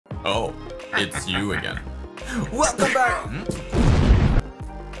Oh, it's you again. Welcome back!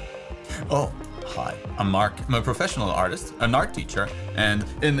 Oh, hi, I'm Marc. I'm a professional artist, an art teacher, and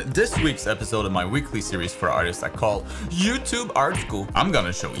in this week's episode of my weekly series for artists I call YouTube Art School, I'm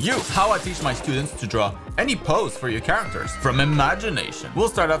gonna show you how I teach my students to draw any pose for your characters from imagination. We'll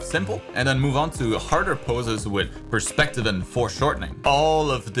start off simple and then move on to harder poses with perspective and foreshortening. All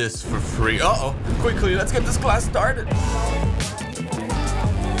of this for free. Uh-oh, quickly, let's get this class started.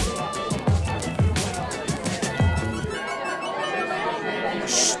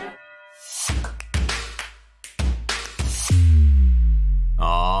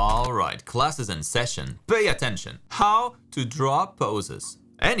 Alright, class is in session. Pay attention. How to draw poses.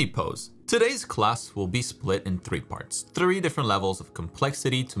 Any pose. Today's class will be split in 3 parts. 3 different levels of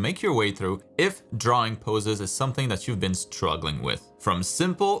complexity to make your way through if drawing poses is something that you've been struggling with. From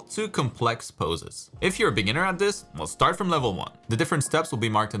simple to complex poses. If you're a beginner at this, we'll start from level 1. The different steps will be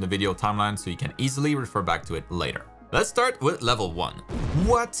marked in the video timeline so you can easily refer back to it later. Let's start with level 1.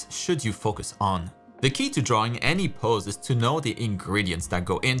 What should you focus on? The key to drawing any pose is to know the ingredients that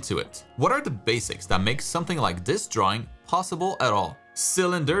go into it. What are the basics that make something like this drawing possible at all?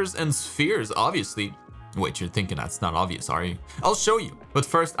 Cylinders and spheres, obviously. Wait, you're thinking that's not obvious, are you? I'll show you. But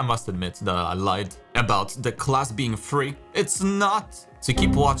first, I must admit that I lied about the class being free. It's not. To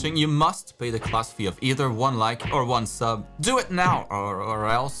keep watching, you must pay the class fee of either 1 like or 1 sub. Do it now, or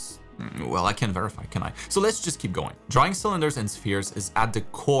else... well, I can't verify, can I? So let's just keep going. Drawing cylinders and spheres is at the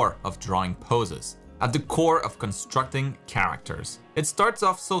core of drawing poses. At the core of constructing characters. It starts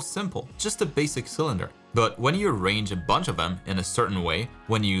off so simple, just a basic cylinder. But when you arrange a bunch of them in a certain way,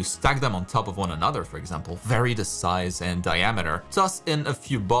 when you stack them on top of one another, for example, vary the size and diameter, toss in a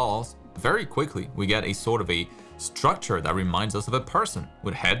few balls, very quickly we get a sort of a structure that reminds us of a person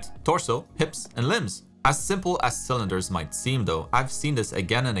with head, torso, hips, and limbs. As simple as cylinders might seem though, I've seen this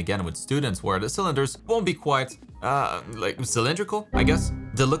again and again with students where the cylinders won't be quite, like cylindrical, I guess.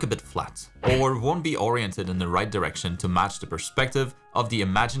 They'll look a bit flat, or won't be oriented in the right direction to match the perspective of the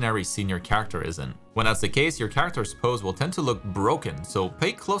imaginary scene your character is in. When that's the case, your character's pose will tend to look broken, so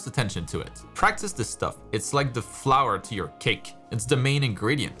pay close attention to it. Practice this stuff. It's like the flour to your cake. It's the main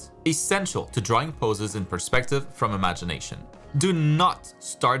ingredient. Essential to drawing poses in perspective from imagination. Do not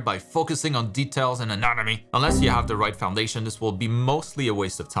start by focusing on details and anatomy. Unless you have the right foundation, this will be mostly a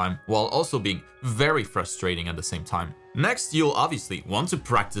waste of time, while also being very frustrating at the same time. Next, you'll obviously want to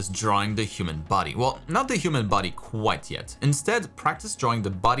practice drawing the human body. Well, not the human body quite yet. Instead, practice drawing the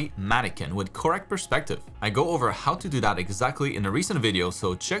body mannequin with correct perspective. I go over how to do that exactly in a recent video,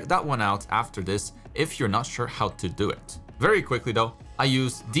 so check that one out after this if you're not sure how to do it. Very quickly though, I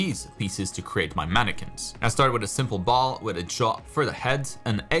use these pieces to create my mannequins. I start with a simple ball with a jaw for the head,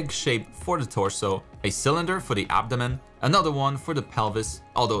 an egg shape for the torso, a cylinder for the abdomen, another one for the pelvis,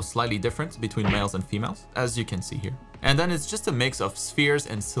 although slightly different between males and females, as you can see here. And then it's just a mix of spheres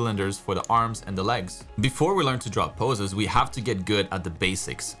and cylinders for the arms and the legs. Before we learn to draw poses, we have to get good at the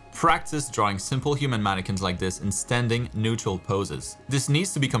basics. Practice drawing simple human mannequins like this in standing, neutral poses. This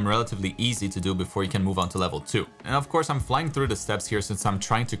needs to become relatively easy to do before you can move on to level 2. And of course, I'm flying through the steps here since I'm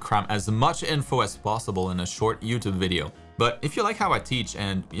trying to cram as much info as possible in a short YouTube video. But if you like how I teach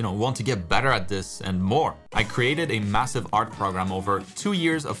and, want to get better at this and more, I created a massive art program over 2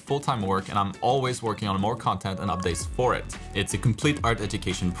 years of full-time work, and I'm always working on more content and updates for it. It's a complete art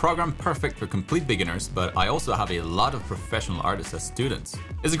education program, perfect for complete beginners, but I also have a lot of professional artists as students.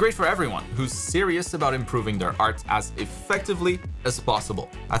 It's great for everyone who's serious about improving their art as effectively as possible.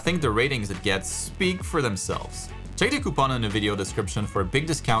 I think the ratings it gets speak for themselves. Check the coupon in the video description for a big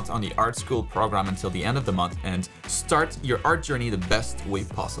discount on the art school program until the end of the month and start your art journey the best way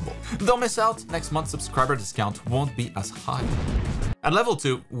possible. Don't miss out, next month's subscriber discount won't be as high. At level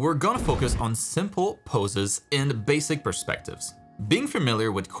 2, we're gonna focus on simple poses in basic perspectives. Being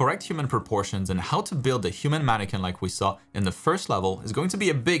familiar with correct human proportions and how to build a human mannequin like we saw in the first level is going to be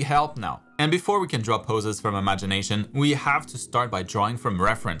a big help now. And before we can draw poses from imagination, we have to start by drawing from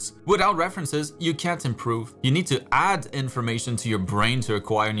reference. Without references, you can't improve. You need to add information to your brain to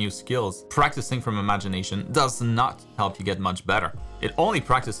acquire new skills. Practicing from imagination does not help you get much better. It only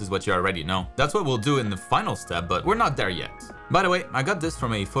practices what you already know. That's what we'll do in the final step, but we're not there yet. By the way, I got this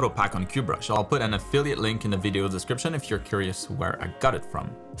from a photo pack on QBrush. I'll put an affiliate link in the video description if you're curious where I got it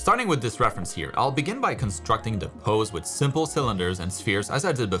from. Starting with this reference here, I'll begin by constructing the pose with simple cylinders and spheres as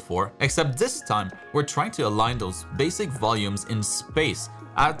I did before, except this time we're trying to align those basic volumes in space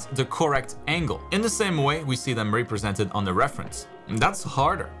at the correct angle, in the same way we see them represented on the reference. That's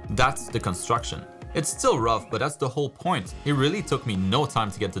harder. That's the construction. It's still rough, but that's the whole point. It really took me no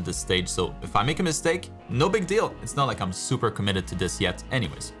time to get to this stage, so if I make a mistake, no big deal. It's not like I'm super committed to this yet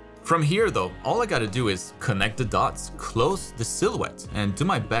anyways. From here though, all I gotta do is connect the dots, close the silhouette, and do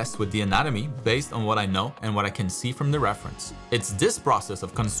my best with the anatomy based on what I know and what I can see from the reference. It's this process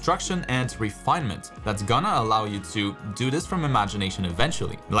of construction and refinement that's gonna allow you to do this from imagination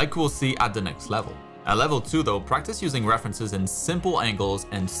eventually, like we'll see at the next level. At level 2 though, practice using references in simple angles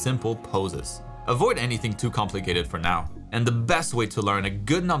and simple poses. Avoid anything too complicated for now. And the best way to learn a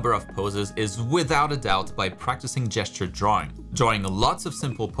good number of poses is without a doubt by practicing gesture drawing. Drawing lots of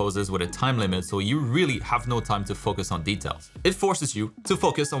simple poses with a time limit so you really have no time to focus on details. It forces you to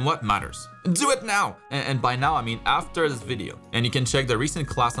focus on what matters. Do it now! And by now I mean after this video. And you can check the recent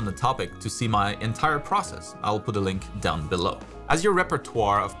class on the topic to see my entire process. I'll put a link down below. As your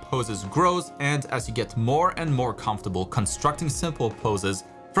repertoire of poses grows and as you get more and more comfortable constructing simple poses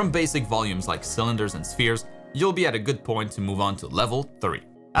from basic volumes like cylinders and spheres, you'll be at a good point to move on to level 3.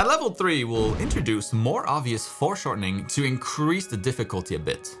 At level 3, we'll introduce more obvious foreshortening to increase the difficulty a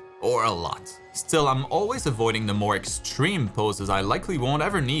bit, or a lot. Still, I'm always avoiding the more extreme poses I likely won't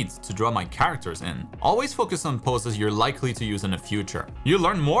ever need to draw my characters in. Always focus on poses you're likely to use in the future. You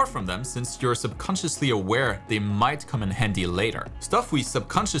learn more from them since you're subconsciously aware they might come in handy later. Stuff we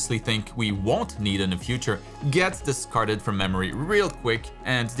subconsciously think we won't need in the future gets discarded from memory real quick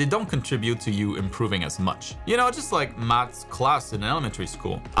and they don't contribute to you improving as much. You know, just like maths class in elementary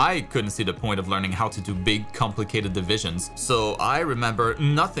school. I couldn't see the point of learning how to do big, complicated divisions, so I remember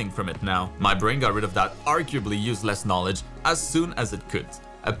nothing from it now. My brain got rid of that arguably useless knowledge as soon as it could.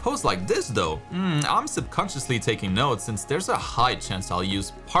 A pose like this though, I'm subconsciously taking notes since there's a high chance I'll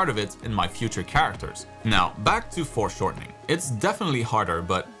use part of it in my future characters. Now, back to foreshortening. It's definitely harder,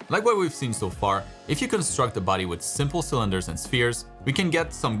 but like what we've seen so far, if you construct the body with simple cylinders and spheres, we can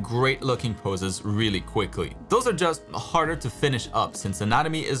get some great looking poses really quickly. Those are just harder to finish up since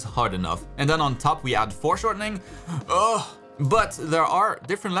anatomy is hard enough, and then on top we add foreshortening. But there are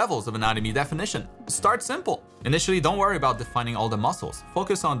different levels of anatomy definition. Start simple. Initially, don't worry about defining all the muscles.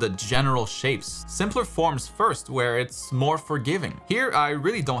 Focus on the general shapes. Simpler forms first, where it's more forgiving. Here, I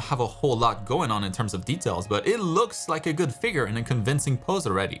really don't have a whole lot going on in terms of details, but it looks like a good figure in a convincing pose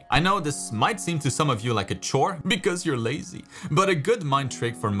already. I know this might seem to some of you like a chore because you're lazy, but a good mind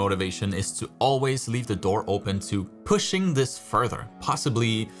trick for motivation is to always leave the door open to pushing this further,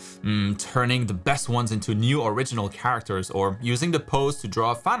 possibly turning the best ones into new original characters or using the pose to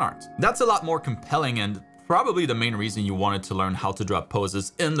draw fan art. That's a lot more compelling and probably the main reason you wanted to learn how to draw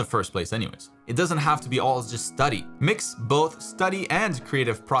poses in the first place anyways. It doesn't have to be all just study. Mix both study and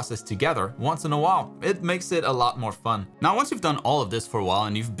creative process together once in a while. It makes it a lot more fun. Now, once you've done all of this for a while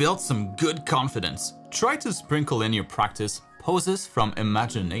and you've built some good confidence, try to sprinkle in your practice poses from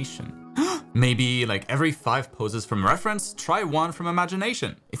imagination. Maybe like every 5 poses from reference, try 1 from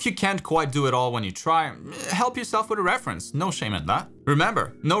imagination. If you can't quite do it all when you try, help yourself with a reference. No shame in that.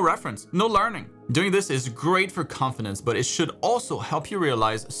 Remember, no reference, no learning. Doing this is great for confidence, but it should also help you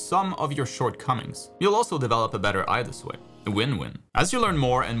realize some of your shortcomings. You'll also develop a better eye this way. A win-win. As you learn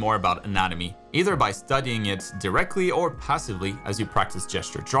more and more about anatomy, either by studying it directly or passively as you practice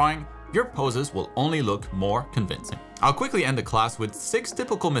gesture drawing, your poses will only look more convincing. I'll quickly end the class with 6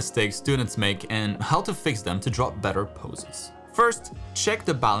 typical mistakes students make and how to fix them to draw better poses. First, check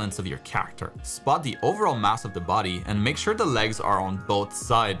the balance of your character. Spot the overall mass of the body and make sure the legs are on both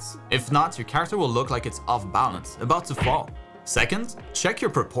sides. If not, your character will look like it's off balance, about to fall. Second, check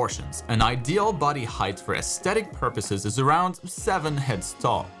your proportions. An ideal body height for aesthetic purposes is around 7 heads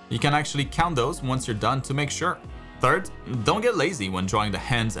tall. You can actually count those once you're done to make sure. Third, don't get lazy when drawing the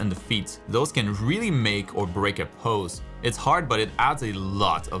hands and the feet. Those can really make or break a pose. It's hard, but it adds a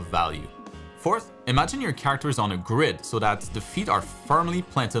lot of value. Fourth, imagine your character is on a grid so that the feet are firmly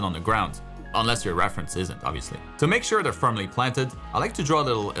planted on the ground. Unless your reference isn't, obviously. To make sure they're firmly planted, I like to draw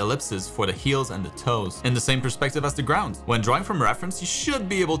little ellipses for the heels and the toes, in the same perspective as the ground. When drawing from reference, you should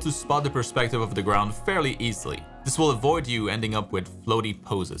be able to spot the perspective of the ground fairly easily. This will avoid you ending up with floaty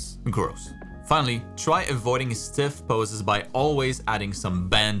poses. Gross. Finally, try avoiding stiff poses by always adding some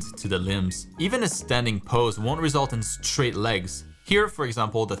bend to the limbs. Even a standing pose won't result in straight legs. Here, for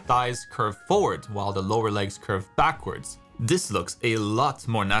example, the thighs curve forward while the lower legs curve backwards. This looks a lot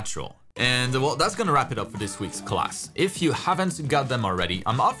more natural. And well, that's gonna wrap it up for this week's class. If you haven't got them already,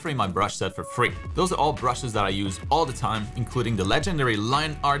 I'm offering my brush set for free. Those are all brushes that I use all the time, including the legendary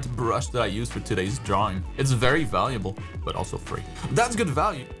line art brush that I used for today's drawing. It's very valuable, but also free. That's good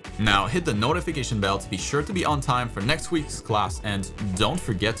value. Now hit the notification bell to be sure to be on time for next week's class, and don't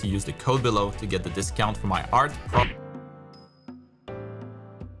forget to use the code below to get the discount for my art.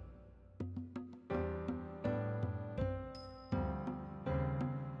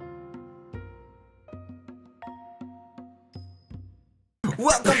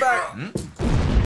 Welcome back.